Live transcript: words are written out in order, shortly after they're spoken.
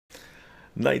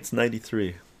Knights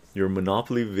 93, your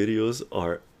Monopoly videos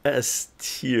are S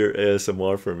tier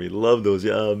ASMR for me. Love those.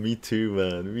 Yeah, me too,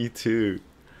 man. Me too.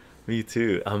 Me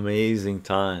too. Amazing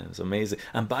times. Amazing.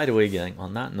 And by the way, gang,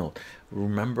 on that note,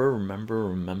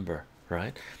 remember,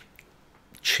 right?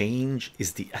 Change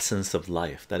is the essence of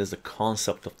life. That is the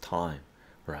concept of time,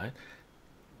 right?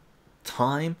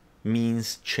 Time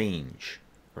means change,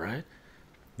 right?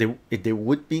 There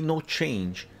would be no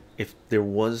change if there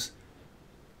wasn't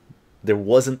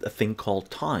a thing called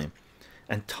time.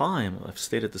 And time, I've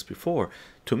stated this before,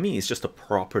 to me is just a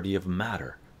property of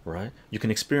matter, right? You can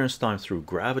experience time through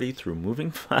gravity, through moving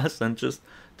fast, and just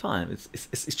time.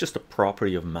 It's just a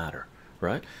property of matter,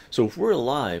 right? So if we're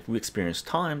alive, we experience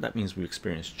time. That means we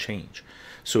experience change.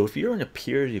 So if you're in a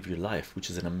period of your life which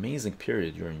is an amazing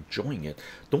period, you're enjoying it,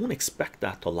 don't expect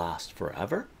that to last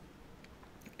forever.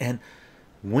 And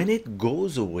when it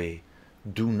goes away,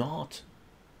 do not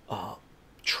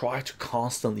try to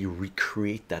constantly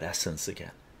recreate that essence again,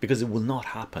 because it will not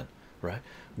happen, right?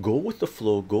 Go with the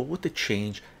flow, go with the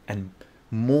change, and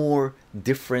more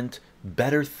different,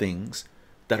 better things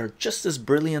that are just as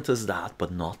brilliant as that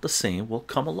but not the same will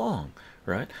come along,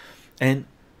 right? And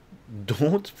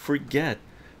don't forget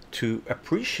to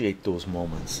appreciate those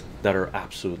moments that are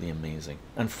absolutely amazing.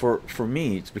 And for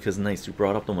me, it's because, nice, you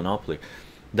brought up the Monopoly.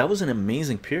 That was an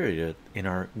amazing period in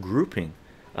our grouping,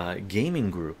 gaming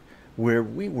group, where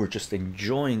we were just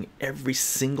enjoying every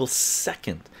single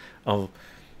second of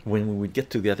when we would get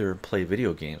together and play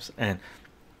video games. And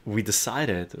we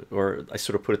decided, or I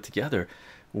sort of put it together,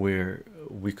 where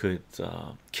we could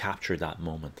capture that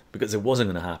moment, because it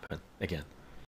wasn't going to happen again,